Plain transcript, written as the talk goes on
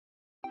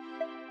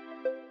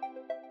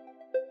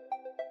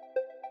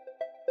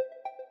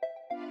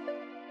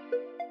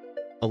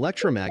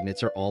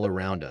Electromagnets are all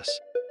around us,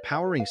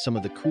 powering some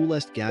of the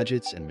coolest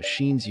gadgets and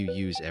machines you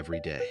use every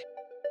day.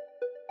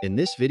 In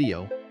this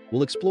video,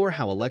 we'll explore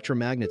how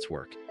electromagnets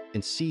work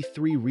and see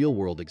 3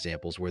 real-world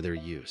examples where they're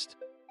used.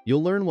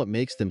 You'll learn what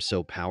makes them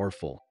so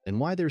powerful and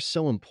why they're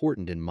so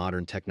important in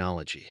modern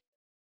technology.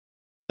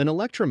 An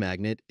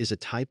electromagnet is a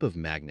type of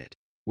magnet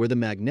where the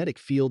magnetic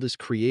field is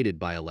created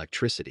by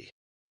electricity.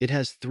 It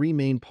has 3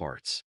 main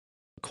parts: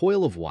 a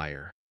coil of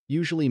wire,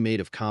 usually made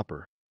of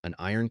copper, an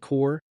iron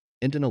core,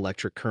 and an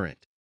electric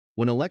current.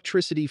 When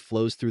electricity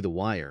flows through the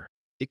wire,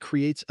 it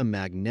creates a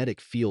magnetic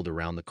field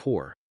around the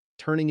core,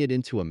 turning it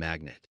into a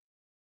magnet.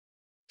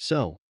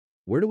 So,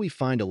 where do we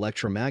find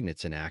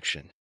electromagnets in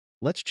action?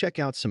 Let's check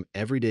out some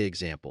everyday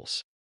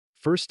examples.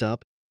 First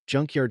up,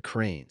 junkyard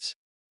cranes.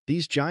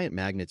 These giant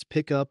magnets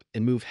pick up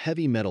and move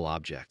heavy metal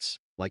objects,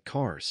 like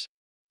cars.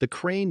 The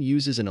crane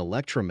uses an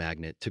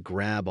electromagnet to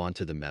grab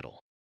onto the metal.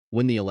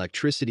 When the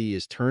electricity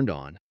is turned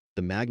on,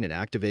 the magnet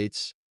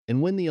activates,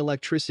 and when the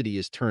electricity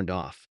is turned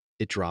off,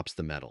 it drops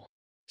the metal.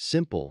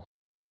 Simple,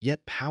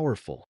 yet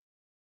powerful.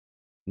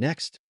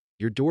 Next,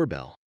 your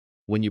doorbell.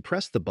 When you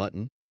press the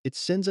button, it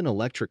sends an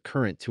electric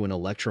current to an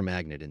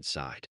electromagnet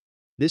inside.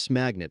 This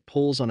magnet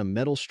pulls on a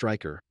metal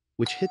striker,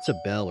 which hits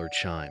a bell or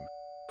chime,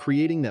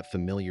 creating that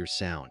familiar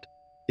sound.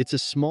 It's a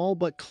small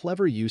but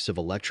clever use of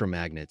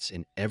electromagnets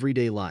in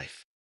everyday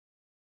life.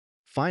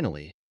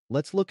 Finally,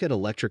 let's look at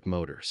electric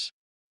motors.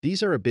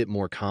 These are a bit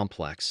more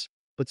complex,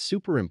 but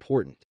super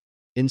important.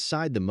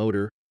 Inside the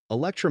motor,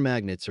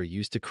 electromagnets are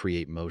used to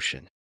create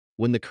motion.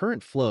 When the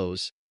current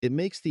flows, it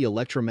makes the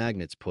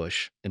electromagnets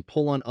push and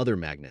pull on other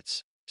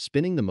magnets,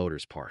 spinning the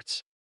motor's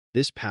parts.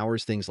 This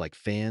powers things like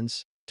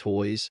fans,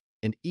 toys,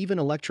 and even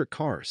electric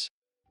cars.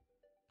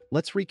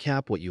 Let's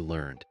recap what you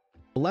learned.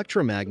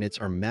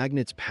 Electromagnets are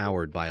magnets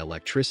powered by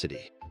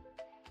electricity.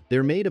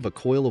 They're made of a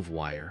coil of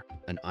wire,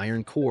 an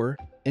iron core,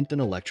 and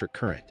an electric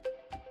current.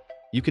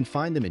 You can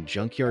find them in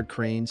junkyard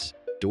cranes,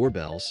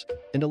 doorbells,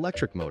 and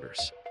electric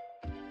motors.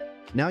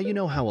 Now you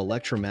know how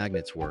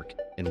electromagnets work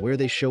and where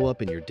they show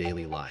up in your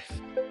daily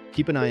life.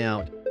 Keep an eye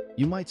out.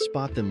 You might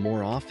spot them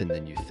more often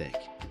than you think.